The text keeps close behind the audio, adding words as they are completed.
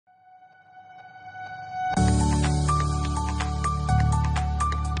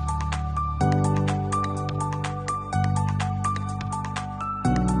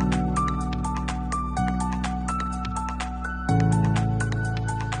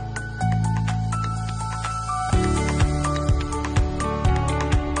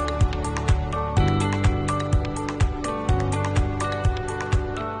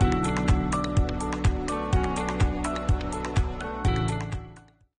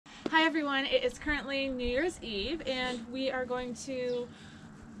everyone. It is currently New Year's Eve and we are going to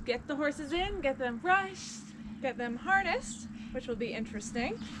get the horses in, get them brushed, get them harnessed, which will be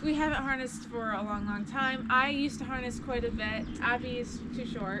interesting. We haven't harnessed for a long time. I used to harness quite a bit. Abby is too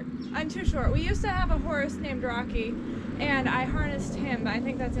short. I'm too short. We used to have a horse named Rocky and I harnessed him, but I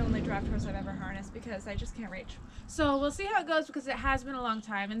think that's the only draft horse I've ever harnessed because I just can't reach. So we'll see how it goes because it has been a long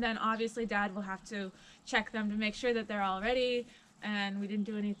time, and then obviously Dad will have to check them to make sure that they're all ready and we didn't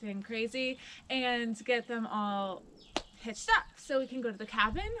do anything crazy, and get them all hitched up so we can go to the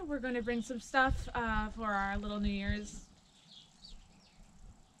cabin. We're going to bring some stuff for our little New Year's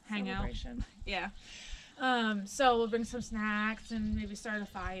hangout. Celebration. Yeah. So we'll bring some snacks and maybe start a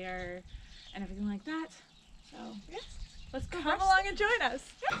fire and everything like that. So yeah, let's go. Come along and join us.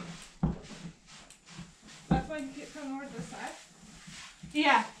 Yeah. That's why you get come over to this side.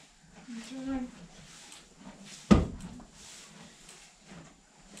 Yeah.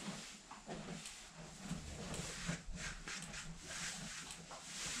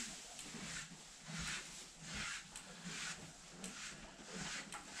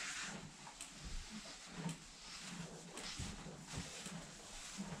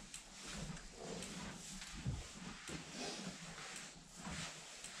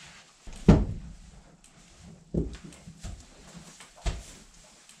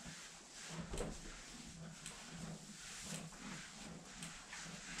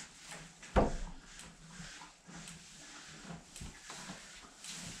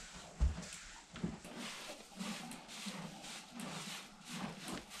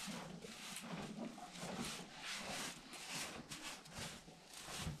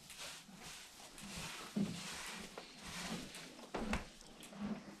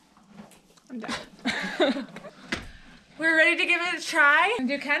 I'm done. We're ready to give it a try and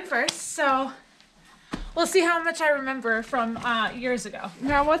do Ken first, so we'll see how much I remember from years ago.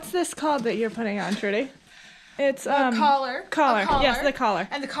 Now, what's this called that you're putting on, Trudy? It's collar. Collar. Yes, the collar.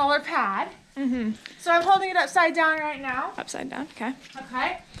 And the collar pad. Mm-hmm. So I'm holding it upside down right now. Upside down. Okay.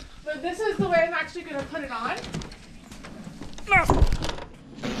 Okay. But this is the way I'm actually going to put it on.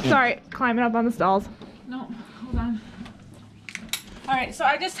 Sorry, climbing up on the stalls. No, hold on. All right, so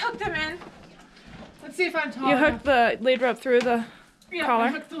I just hooked them in. Let's see if I'm tall enough. You hooked the lead rope through the collar? I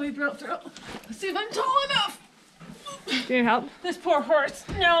hooked the lead rope through. Let's see if I'm tall enough. Do you need help? This poor horse.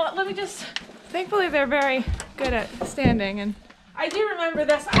 No, let me just... Thankfully, they're very good at standing, and I do remember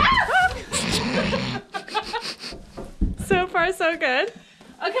this. Ah! so far so good.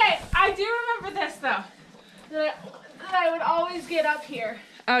 Okay, I do remember this though. That I would always get up here.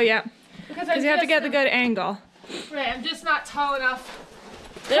 Oh yeah, because you have to get the good angle. Right, I'm just not tall enough.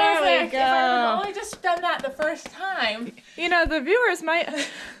 There Perfect. we go. If I would have only just done that the first time. You know, the viewers might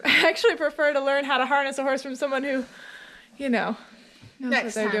actually prefer to learn how to harness a horse from someone who, you know, knows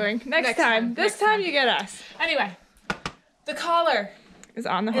what they're doing. Next time. This time you get us. Anyway, the collar is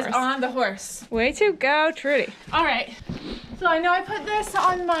on the horse. Is on the horse. Way to go, Trudy. All right. So I know I put this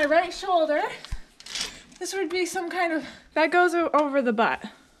on my right shoulder. This would be some kind of... That goes over the butt.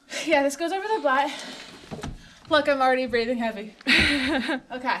 Yeah, this goes over the butt. Look, I'm already breathing heavy.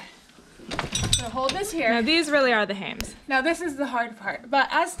 Okay. So hold this here. Now these really are the hames. Now this is the hard part. But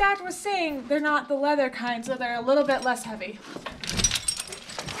as Dad was saying, they're not the leather kind, so they're a little bit less heavy.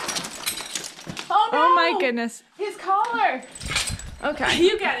 Oh no! Oh my goodness. His collar! Okay.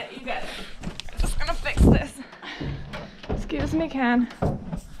 You get it, you get it. I'm just gonna fix this. Excuse me, Ken.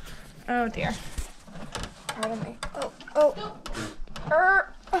 Oh dear. Pardon me. Oh.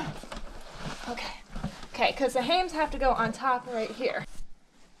 Okay. Okay, because the hames have to go on top right here.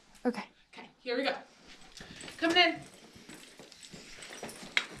 Okay. Okay, here we go. Coming in.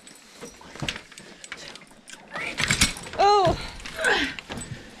 Oh.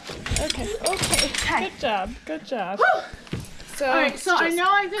 Okay. Good job. Good job. Whew. So, all right, so I know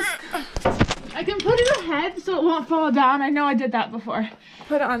I can put it ahead so it won't fall down. I know I did that before.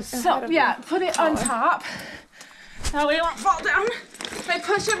 Put it on. So yeah, put it on top. That way it won't fall down. I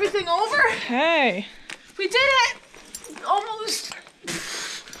push everything over. Hey. We did it! Almost.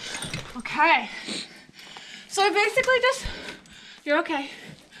 Okay. So I basically just, you're okay.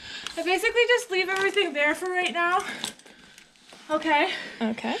 I basically just leave everything there for right now. Okay.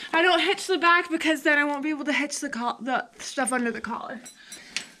 Okay. I don't hitch the back because then I won't be able to hitch the stuff under the collar.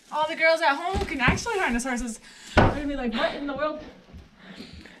 All the girls at home who can actually harness horses are gonna be like, what in the world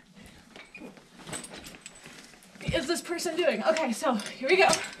is this person doing? Okay, so here we go.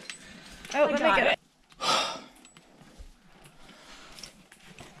 Oh, let me get it.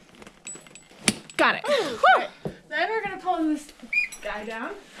 Got it. Right. Then we're gonna pull this guy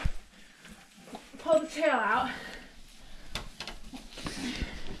down. Pull the tail out.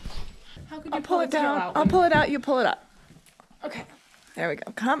 How could you I'll pull it the tail down. out I'll when- pull it out. You pull it up. Okay. There we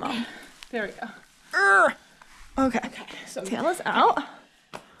go. Come on. There we go. Okay. Okay. So Tail is out.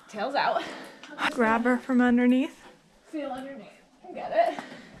 tail's out. Grab her from underneath. Feel underneath. Get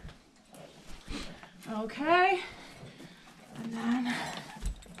it. Okay. And then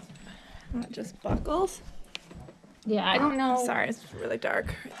that just buckles. Yeah, I don't know. Sorry, it's really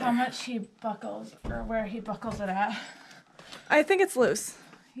dark. Right How there. much he buckles or where he buckles it at. I think it's loose.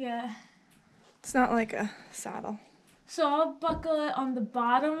 Yeah. It's not like a saddle. So I'll buckle it on the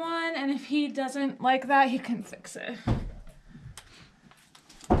bottom one, and if he doesn't like that, he can fix it.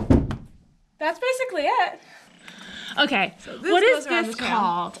 That's basically it. Okay, So this what is goes around this the tail.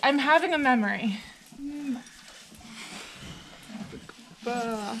 called? I'm having a memory.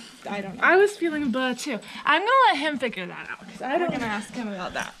 I don't know. I was feeling buh too. I'm gonna let him figure that out because I'm gonna ask him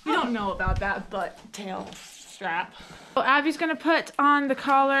about that. we don't know about that butt tail strap. So Abby's gonna put on the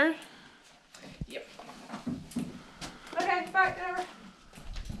collar. Yep. Okay, back over.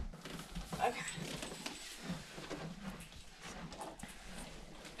 Okay.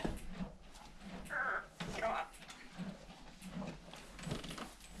 Go on.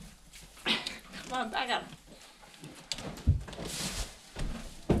 Come on, back up.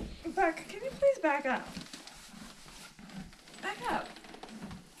 Back. Can you please back up? Back up.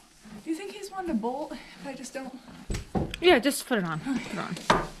 Do you think he's one to bolt if I just don't? Yeah, just put it on. Put it on.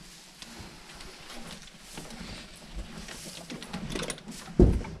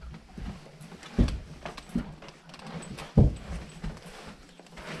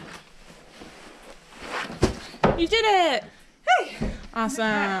 You did it! Hey!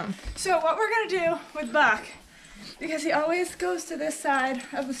 Awesome. So what we're gonna do with Buck, because he always goes to this side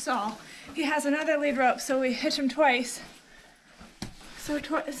of the stall, he has another lead rope, so we hitch him twice. So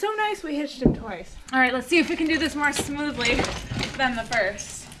nice we hitched him twice. All right, let's see if we can do this more smoothly than the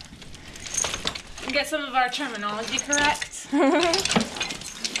first. And get some of our terminology correct. There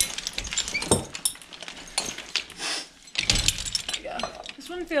we go. This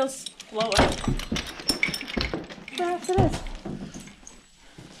one feels slower. Perhaps it is.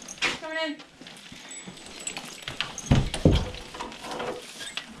 Coming in.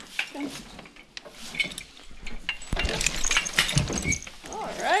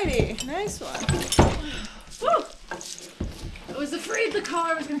 Alrighty, nice one. Woo! I was afraid the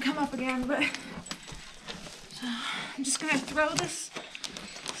collar was gonna come up again, but I'm just gonna throw this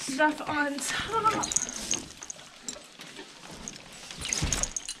stuff on top.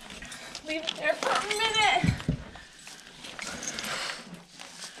 Leave it there for a minute.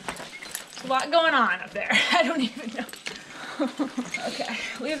 There's a lot going on up there. I don't even know. Okay,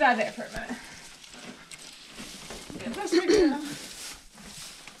 leave that there for a minute. Get this right down.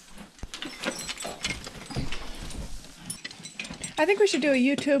 I think we should do a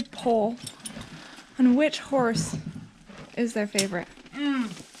YouTube poll on which horse is their favorite.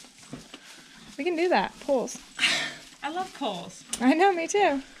 We can do that. Polls. I love poles. I know, me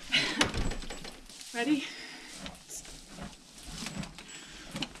too. Ready?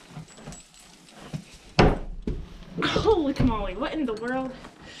 Holy moly, what in the world?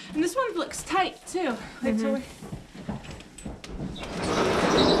 And this one looks tight too. Like, so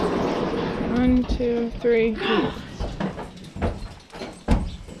 1, 2, 3.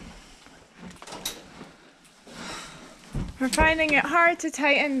 We're finding it hard to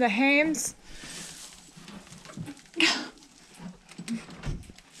tighten the hames.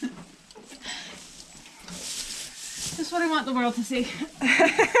 Just what I want the world to see.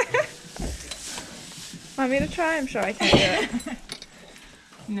 Want me to try? I'm sure I can do it.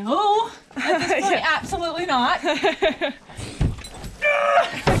 No, at this point, Yeah. absolutely not.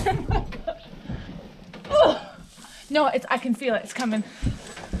 No, it's. I can feel it. It's coming.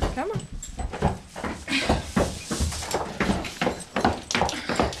 Come on.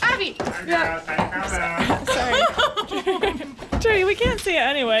 Abby! Sorry. Trudy, we can't see it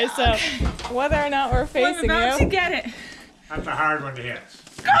anyway, so whether or not we're I'm facing about to you. get it. That's a hard one to hit.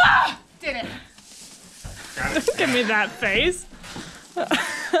 Ah! Did it. Got it. Give me that face.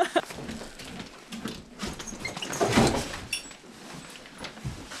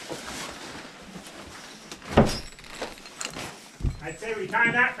 I'd say we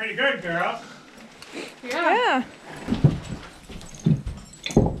timed that pretty good, girl. Yeah. Yeah.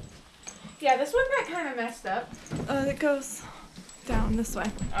 Yeah, this one got kind of messed up. It goes down this way.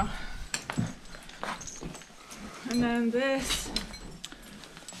 Oh. And then this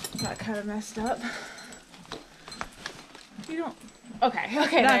got kind of messed up. You don't. Okay,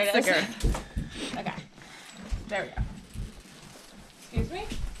 okay, That's there the it is. girth. Okay. There we go. Excuse me?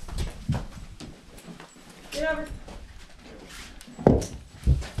 Get over.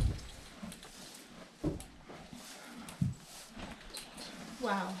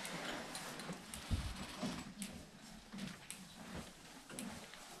 Wow.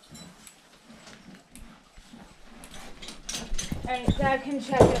 Alright, Dad can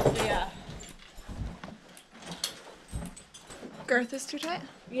check if the, Girth is too tight?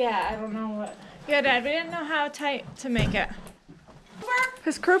 yeah, I don't know what. Yeah, Dad, we didn't know how tight to make it.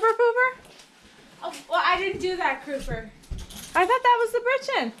 His Kruper pooper? Oh, well, I didn't do that, Cooper. I thought that was the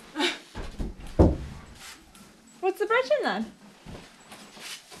britchin. What's the britchin then?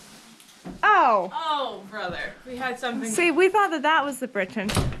 Oh. Oh, brother. We had something. See, we thought that that was the britchin.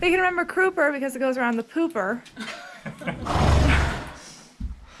 We can remember Kruper because it goes around the pooper.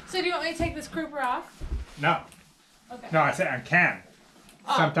 So do you want me to take this Cooper off? No. Okay. No, I said I can.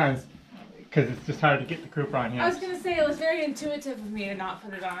 Oh. Sometimes, because it's just hard to get the Cooper on here. I was going to say it was very intuitive of me to not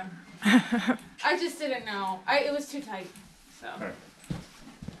put it on. I just didn't know. It was too tight. So.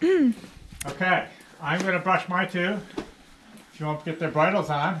 Okay, I'm going to brush my two. If you want to get their bridles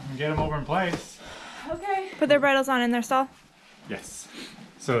on and get them over in place. Okay. Put their bridles on in their stall. Yes.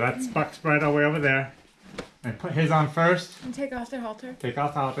 So that's Buck's bridle way over there. And put his on first. And take off their halter. Take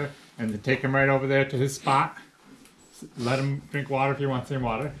off the halter. And then take him right over there to his spot. Let him drink water if he wants any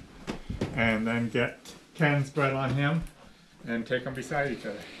water. And then get Ken's bridle on him. And take them beside each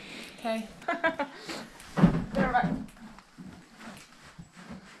other. Okay. They're right.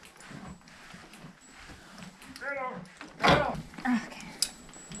 Okay.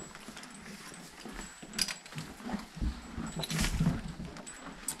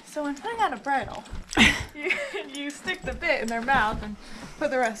 So when putting on a bridle, you stick the bit in their mouth and put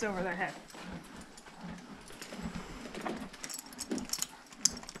the rest over their head.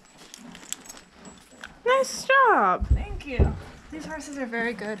 Nice job. Thank you. These horses are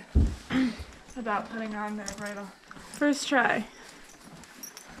very good about putting on their bridle. First try.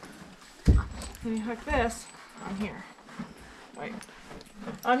 Then you hook this on here. Wait.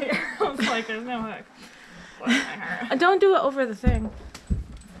 On here. I was like, there's no hook. Don't do it over the thing.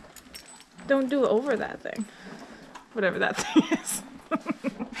 Don't do it over that thing. Whatever that thing is.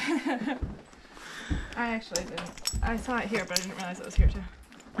 I actually didn't. I saw it here, but I didn't realize it was here too.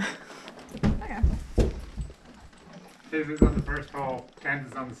 Okay. His is on the first hole,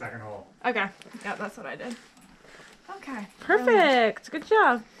 Ken's is on the second hole. Okay. Yeah, that's what I did. Okay. Perfect. Good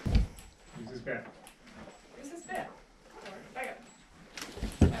job. Use his bit. Use this bit. Okay.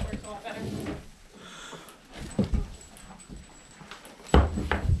 That works a lot better.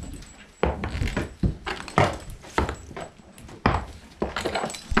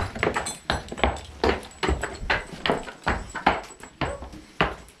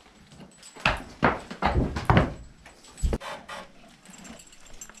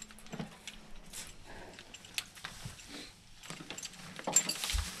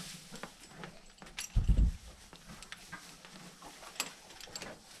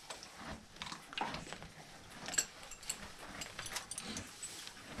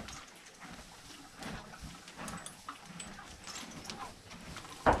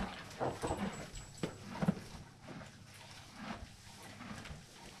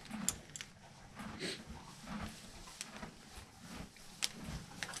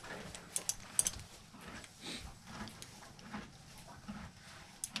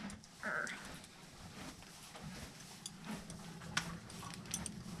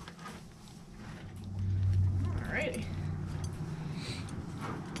 Alrighty.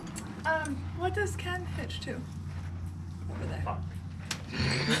 What does Ken hitch to? Over there. Fuck.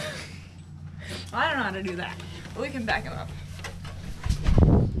 Well, I don't know how to do that, but we can back him up.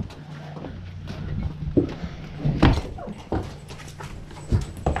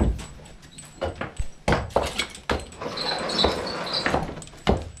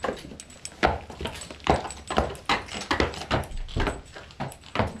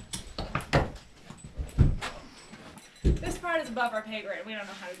 This part is above our pay grade. We don't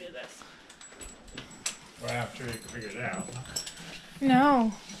know how to do this. Well, I'm sure you can figure it out.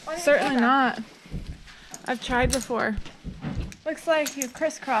 No, certainly not. I've tried before. Looks like you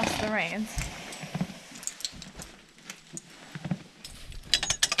crisscross the reins.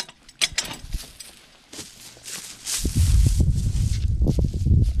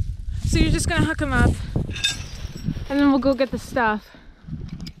 So you're just gonna hook them up, and then we'll go get the stuff.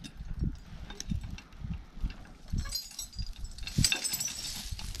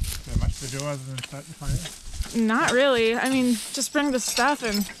 Is there much to do other than start the fire? Not really. I mean, just bring the stuff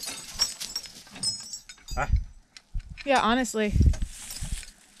and... Huh? Yeah, honestly.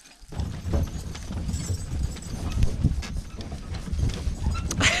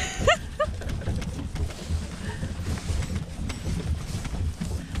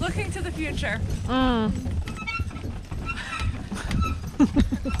 Looking to the future.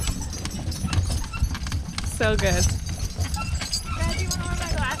 So good. Dad, do you want to wear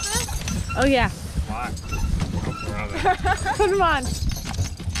my glasses? Oh yeah. Why? Oh, brother. Put them on.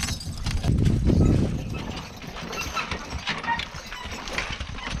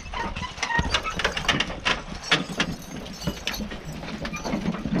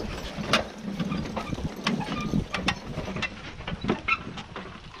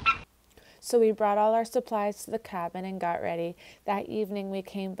 So we brought all our supplies to the cabin and got ready. That evening we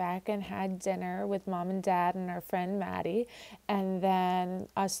came back and had dinner with Mom and Dad and our friend Maddie, and then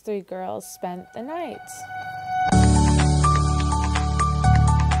us 3 girls spent the night.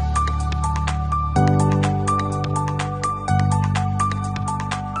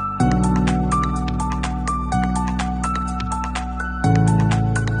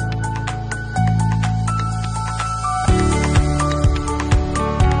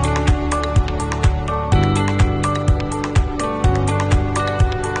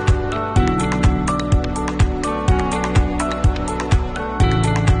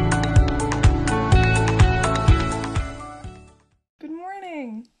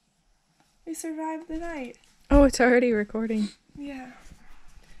 We survived the night. Oh, it's already recording. Yeah.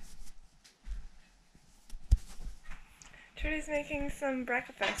 Trudy's making some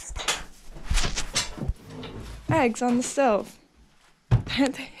breakfast. Eggs on the stove.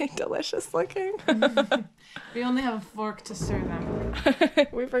 Aren't they delicious looking? We only have a fork to stir them.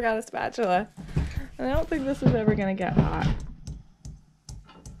 We forgot a spatula. And I don't think this is ever gonna get hot.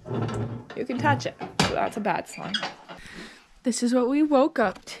 You can touch it, so that's a bad sign. This is what we woke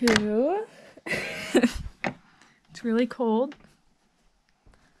up to. It's really cold.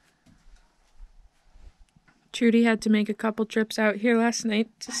 Trudy had to make a couple trips out here last night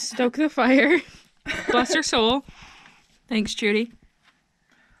to stoke the fire. Bless her soul. Thanks, Trudy.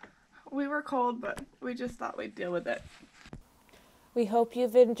 We were cold, but we just thought we'd deal with it. We hope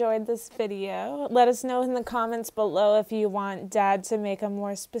you've enjoyed this video. Let us know in the comments below if you want Dad to make a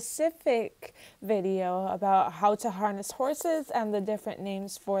more specific video about how to harness horses and the different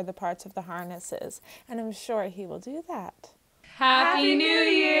names for the parts of the harnesses. And I'm sure he will do that. Happy New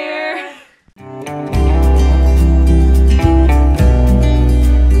Year!